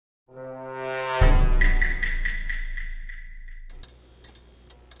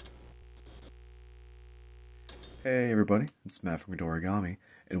Hey everybody, it's Matt from Kadorigami,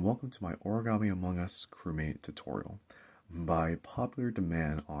 and welcome to my Origami Among Us Crewmate tutorial. By popular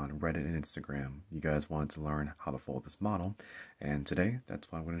demand on Reddit and Instagram, you guys wanted to learn how to fold this model, and today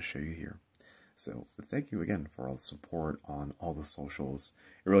that's what I'm going to show you here. So thank you again for all the support on all the socials.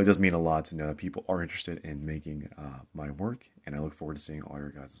 It really does mean a lot to know that people are interested in making my work, and I look forward to seeing all your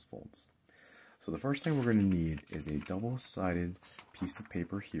guys' folds. So the first thing we're going to need is a double-sided piece of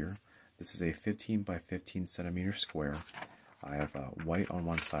paper here. This is a 15 by 15 centimeter square. I have white on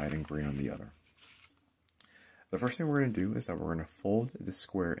one side and green on the other. The first thing we're going to do is that we're going to fold this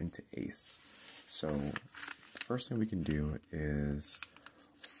square into eighths. So the first thing we can do is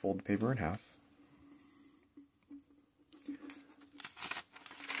fold the paper in half.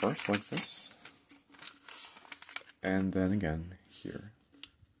 First like this, and then again here.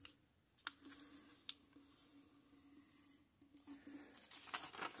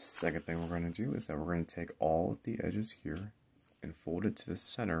 Second thing we're going to do is that we're going to take all of the edges here and fold it to the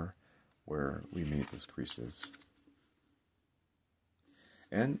center where we made those creases.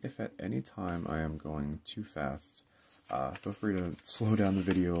 And if at any time I am going too fast, feel free to slow down the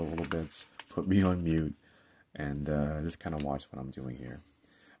video a little bit, put me on mute, and just kind of watch what I'm doing here.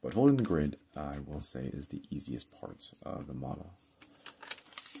 But folding the grid, I will say, is the easiest part of the model.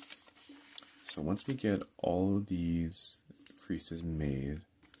 So once we get all of these creases made,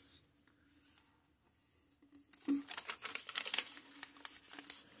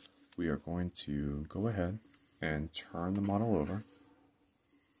 we are going to go ahead and turn the model over.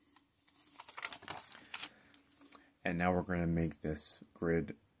 And now we're going to make this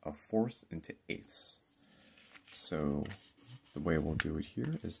grid of fourths into eighths. So the way we'll do it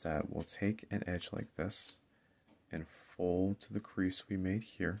here is that we'll take an edge like this and fold to the crease we made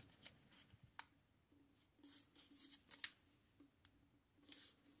here.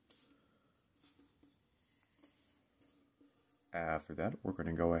 After that, we're going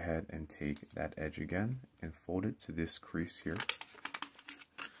to go ahead and take that edge again and fold it to this crease here.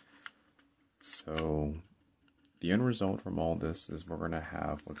 So the end result from all this is we're going to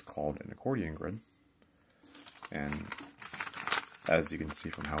have what's called an accordion grid. And as you can see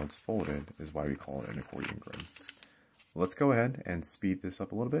from how it's folded is why we call it an accordion grid. Let's go ahead and speed this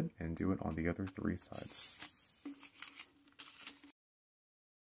up a little bit and do it on the other three sides.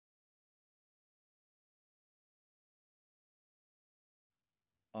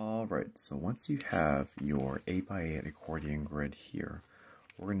 Alright, so once you have your 8x8 accordion grid here,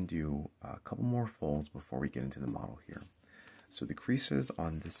 we're going to do a couple more folds before we get into the model here. So the creases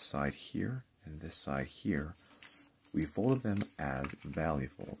on this side here and this side here, we folded them as valley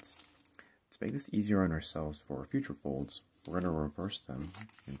folds. To make this easier on ourselves for future folds, we're going to reverse them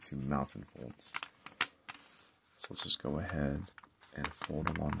into mountain folds. So let's just go ahead and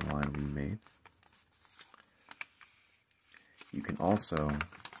fold along the line we made. You can also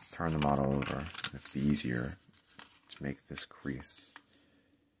turn the model over if it's easier to make this crease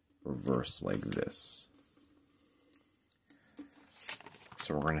reverse like this.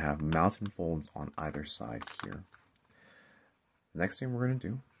 So we're going to have mountain folds on either side here. The next thing we're going to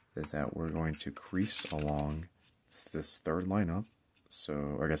do is that we're going to crease along this third line up. So,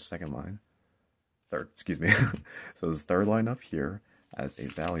 or I guess second line. Third, excuse me. So this third line up here as a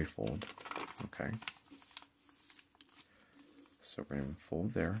valley fold. Okay. So we're going to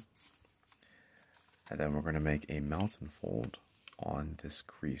fold there. And then we're going to make a mountain fold on this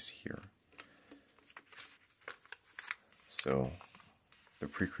crease here. So the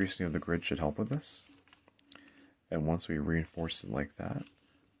pre-creasing of the grid should help with this. And once we reinforce it like that,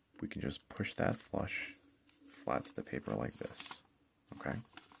 we can just push that flush flat to the paper like this. Okay.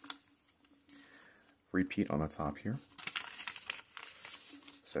 Repeat on the top here.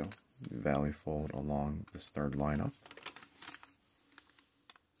 So valley fold along this third line up.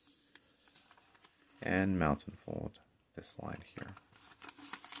 And mountain fold this line here.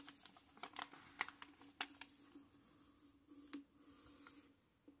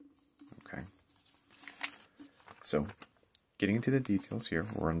 Okay. So, getting into the details here,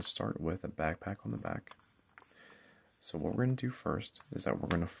 we're going to start with a backpack on the back. So what we're going to do first is that we're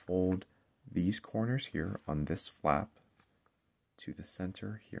going to fold these corners here on this flap to the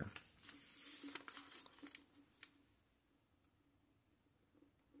center here.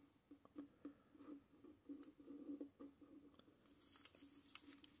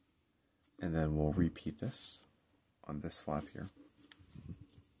 And then we'll repeat this on this flap here.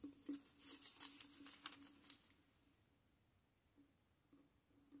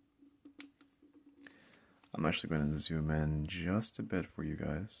 I'm actually going to zoom in just a bit for you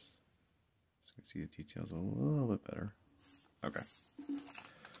guys, so you can see the details a little bit better. Okay.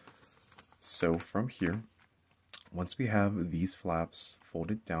 So from here, Once we have these flaps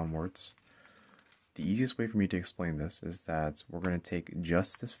folded downwards, the easiest way for me to explain this is that we're going to take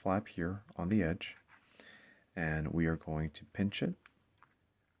just this flap here on the edge, and we are going to pinch it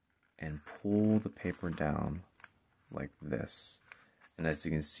and pull the paper down like this. And as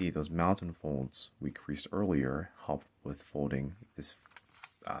you can see, those mountain folds we creased earlier help with folding this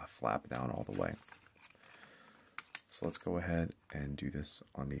flap down all the way. So let's go ahead and do this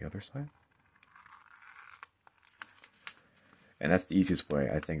on the other side. And that's the easiest way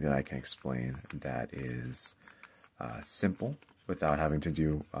I think that I can explain that is simple without having to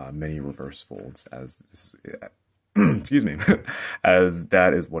do many reverse folds, as excuse me, as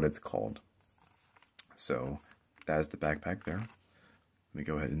that is what it's called. So that is the backpack there. Let me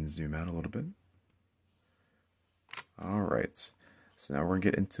go ahead and zoom out a little bit. Alright, so now we're going to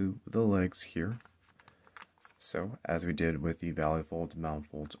get into the legs here. So as we did with the valley folds and mountain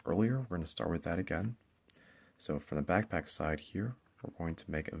folds earlier, we're going to start with that again. So for the backpack side here, we're going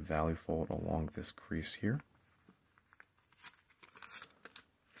to make a valley fold along this crease here.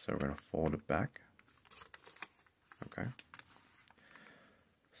 So we're going to fold it back. Okay.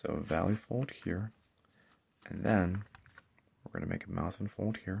 So a valley fold here, and then we're going to make a mountain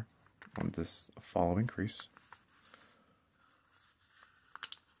fold here on this following crease.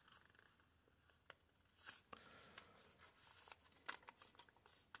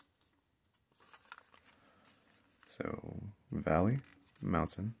 So valley,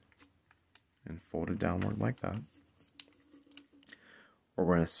 mountain, and fold it downward like that. We're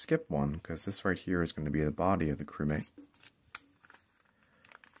going to skip one because this right here is going to be the body of the crewmate.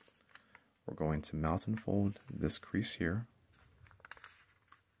 We're going to mountain fold this crease here.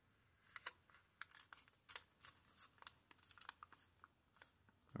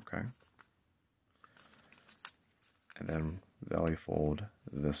 Okay. And then valley fold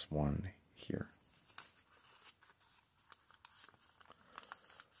this one here.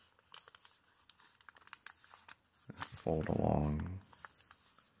 Fold along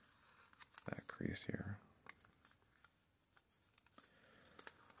that crease here.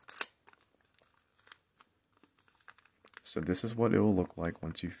 So this is what it will look like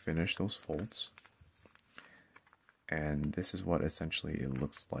once you finish those folds. And this is what essentially it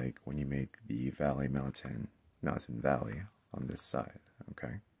looks like when you make the valley mountain valley on this side,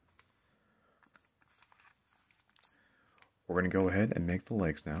 okay? We're going to go ahead and make the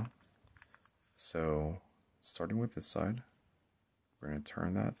legs now. So starting with this side, we're going to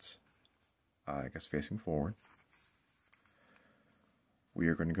turn that, I guess, facing forward. We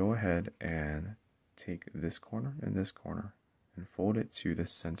are going to go ahead and take this corner and fold it to the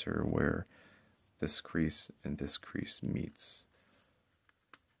center where this crease and this crease meets.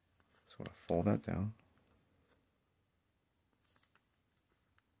 So I'm going to fold that down.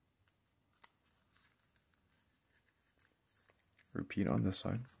 Repeat on this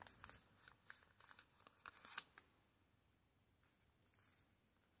side.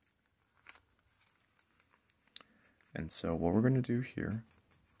 And so what we're going to do here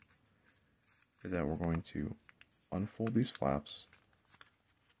is that we're going to unfold these flaps,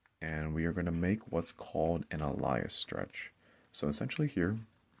 and we are going to make what's called an Elias stretch. So essentially here,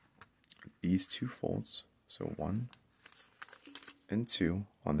 these two folds, so 1 and 2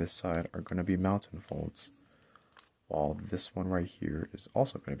 on this side, are going to be mountain folds, while this one right here is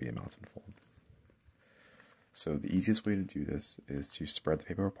also going to be a mountain fold. So the easiest way to do this is to spread the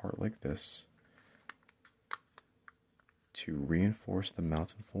paper apart like this, to reinforce the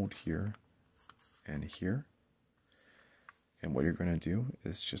mountain fold here and here. And what you're going to do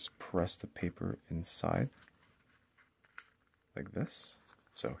is just press the paper inside like this.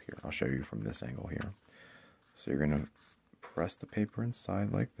 So here, I'll show you from this angle here. So you're going to press the paper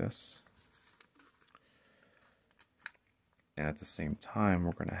inside like this. And at the same time,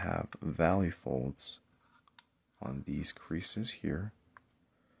 we're going to have valley folds on these creases here.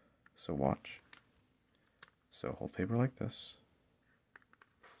 So watch. So hold paper like this,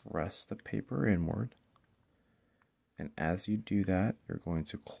 press the paper inward, and as you do that, you're going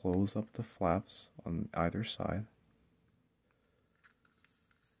to close up the flaps on either side,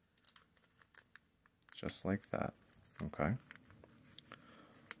 just like that, okay?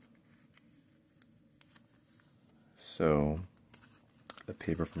 So the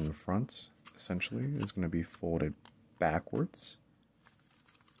paper from the front essentially is going to be folded backwards,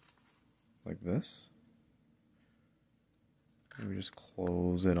 like this. And we just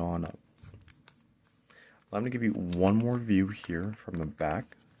close it on up. I'm going to give you one more view here from the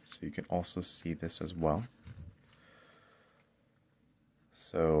back so you can also see this as well.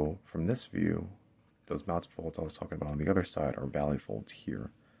 So from this view, those mountain folds I was talking about on the other side are valley folds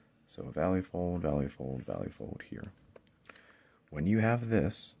here. So valley fold, valley fold, valley fold here. When you have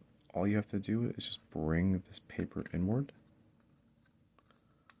this, all you have to do is just bring this paper inward,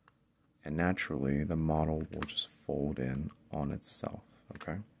 and naturally the model will just fold in on itself,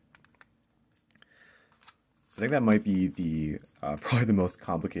 okay? I think that might be the probably the most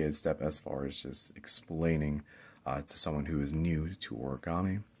complicated step as far as just explaining to someone who is new to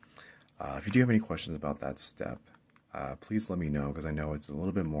origami. If you do have any questions about that step, please let me know, because I know it's a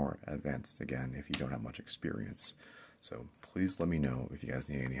little bit more advanced again if you don't have much experience. So please let me know if you guys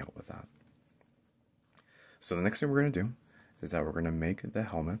need any help with that. So the next thing we're going to do is that we're going to make the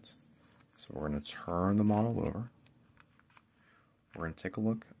helmet. So we're going to turn the model over. We're going to take a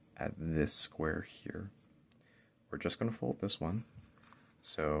look at this square here. We're just going to fold this one.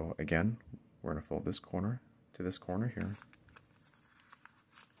 So again, we're going to fold this corner to this corner here.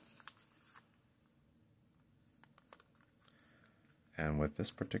 And with this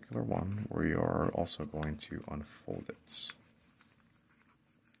particular one, we are also going to unfold it.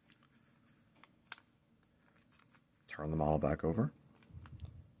 Turn the model back over.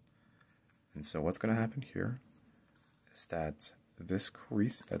 And so what's going to happen here is that this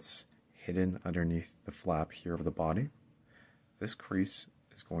crease that's hidden underneath the flap here of the body, this crease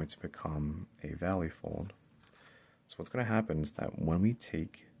is going to become a valley fold. So what's going to happen is that when we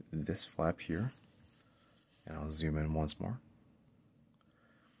take this flap here, and I'll zoom in once more.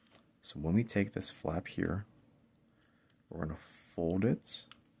 So when we take this flap here, we're going to fold it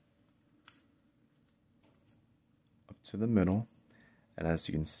up to the middle, and as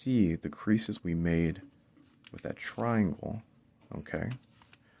you can see, the creases we made with that triangle, okay,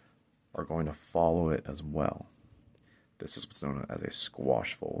 are going to follow it as well. This is what's known as a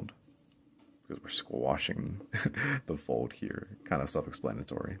squash fold, because we're squashing the fold here. Kind of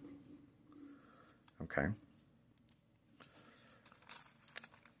self-explanatory. Okay.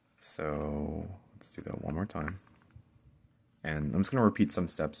 So let's do that one more time. And I'm just going to repeat some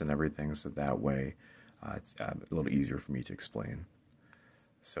steps and everything, so that way it's a little easier for me to explain.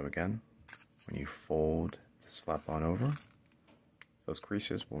 So again, when you fold this flap on over, those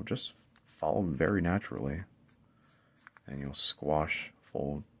creases will just follow very naturally, and you'll squash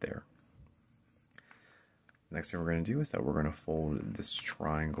fold there. The next thing we're going to do is that we're going to fold this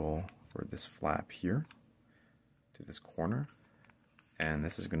triangle, or this flap here, to this corner, and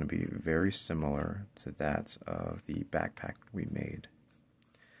this is going to be very similar to that of the backpack we made.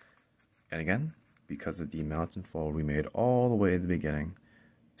 And again, because of the mountain fold we made all the way at the beginning,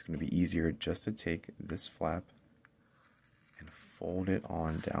 it's going to be easier just to take this flap and fold it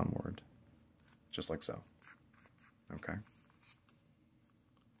on downward, just like so. Okay?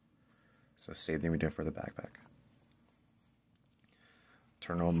 So same thing we did for the backpack.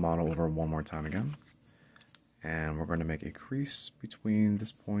 Turn the model over one more time again. And we're going to make a crease between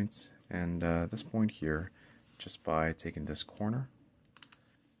this point and this point here, just by taking this corner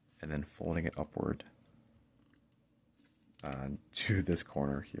and then folding it upward to this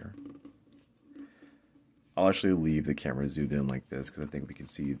corner here. I'll actually leave the camera zoomed in like this, because I think we can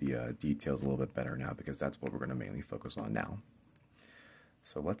see the details a little bit better now, because that's what we're going to mainly focus on now.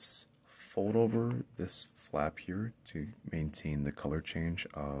 So let's fold over this flap here to maintain the color change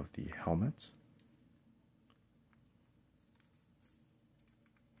of the helmet.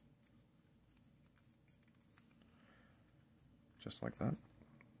 Just like that.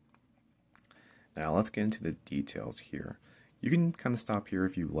 Now let's get into the details here. You can kind of stop here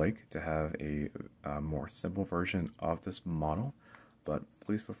if you like to have a more simple version of this model, but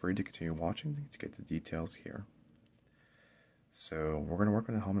please feel free to continue watching to get the details here. So we're going to work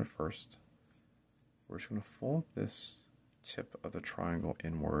on the helmet first. We're just going to fold this tip of the triangle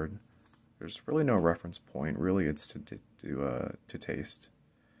inward. There's really no reference point. Really, it's to taste.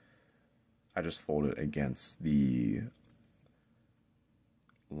 I just fold it against the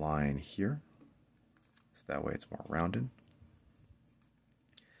line here, so that way it's more rounded.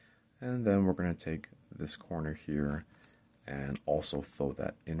 And then we're going to take this corner here and also fold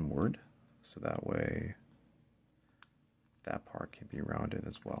that inward, so that way that part can be rounded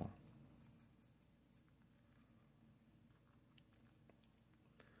as well.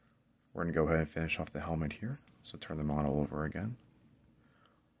 We're going to go ahead and finish off the helmet here, so turn the model over again.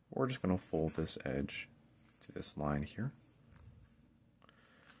 We're just going to fold this edge to this line here.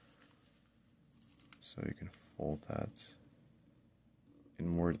 So you can fold that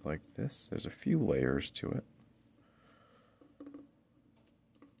inward like this. There's a few layers to it.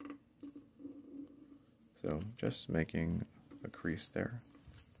 So just making a crease there.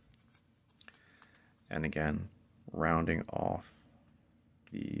 And again, rounding off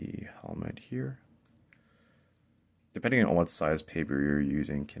the helmet here. depending on what size paper you're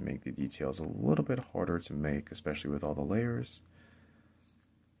using, can make the details a little bit harder to make, especially with all the layers.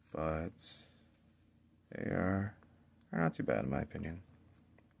 But they are not too bad in my opinion.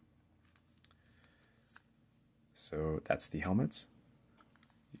 So that's the helmet.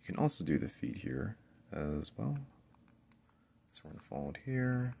 You can also do the feet here as well. So we're going to fold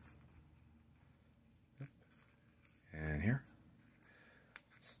here and here.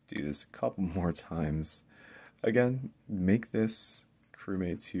 Let's do this a couple more times. Again, make this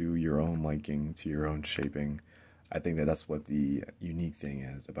Crewmate to your own liking, to your own shaping. I think that that's what the unique thing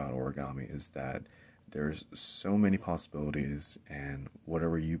is about origami, is that there's so many possibilities, and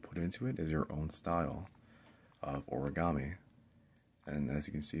whatever you put into it is your own style of origami. And as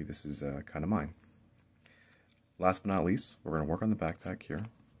you can see, this is kind of mine. Last but not least, we're going to work on the backpack here.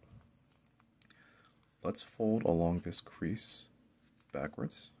 Let's fold along this crease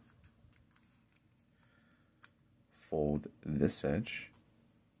backwards. Fold this edge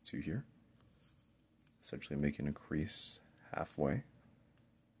to here, essentially making a crease halfway.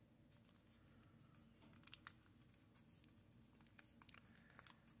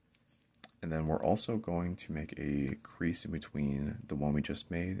 And then we're also going to make a crease in between the one we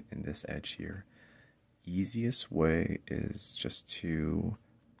just made and this edge here. Easiest way is just to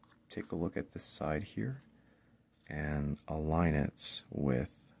take a look at this side here and align it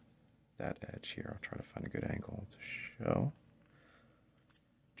with that edge here. I'll try to find a good angle to show.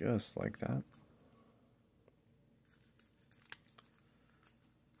 Just like that.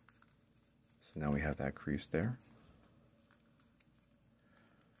 So now we have that crease there.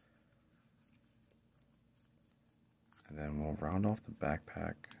 And then we'll round off the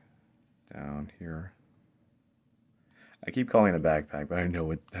backpack down here. I keep calling it a backpack, but I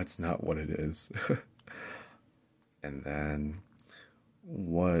know that's not what it is. And then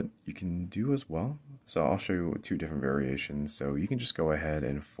what you can do as well, so I'll show you two different variations. So you can just go ahead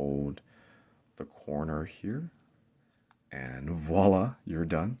and fold the corner here, and voila, you're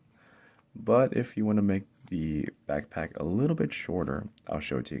done. But if you want to make the backpack a little bit shorter, I'll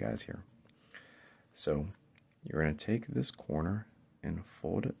show it to you guys here. So you're going to take this corner and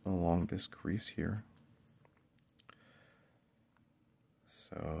fold it along this crease here.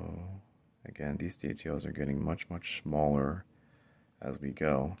 So again, these details are getting much smaller as we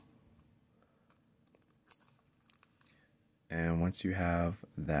go. And once you have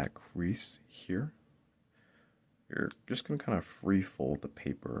that crease here, you're just going to kind of free fold the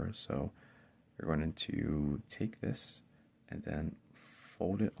paper. So you're going to take this and then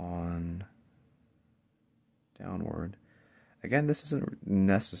fold it on downward. Again, this isn't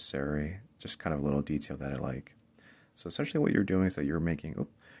necessary, just kind of a little detail that I like. So essentially what you're doing is that you're making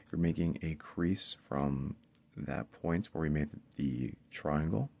a crease from that point where we made the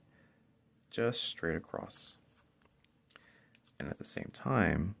triangle just straight across. And at the same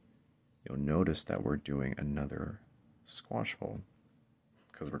time, you'll notice that we're doing another squash fold,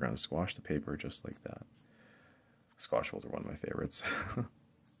 because we're going to squash the paper just like that. Squash folds are one of my favorites.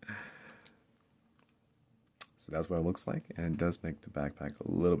 So that's what it looks like, and it does make the backpack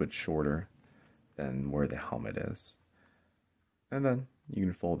a little bit shorter than where the helmet is. And then you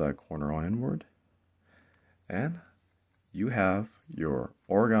can fold that corner on inward, and you have your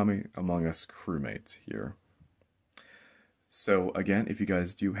Origami Among Us crewmate here. So again, if you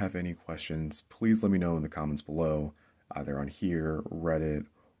guys do have any questions, please let me know in the comments below, either on here, Reddit,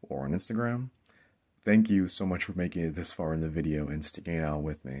 or on Instagram. Thank you so much for making it this far in the video and sticking it out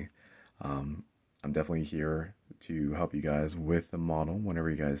with me. I'm definitely here to help you guys with the model whenever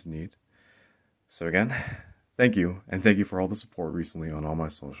you guys need. So again, thank you, and thank you for all the support recently on all my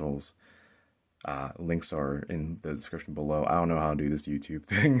socials. Links are in the description below. I don't know how to do this YouTube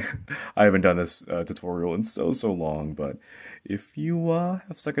thing. I haven't done this tutorial in so long, but if you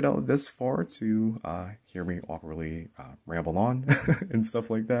have stuck it out this far to hear me awkwardly ramble on and stuff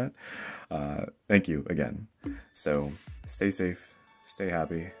like that, thank you again. So stay safe, stay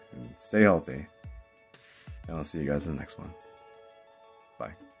happy, and stay healthy. And I'll see you guys in the next one.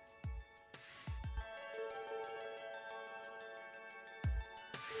 Bye.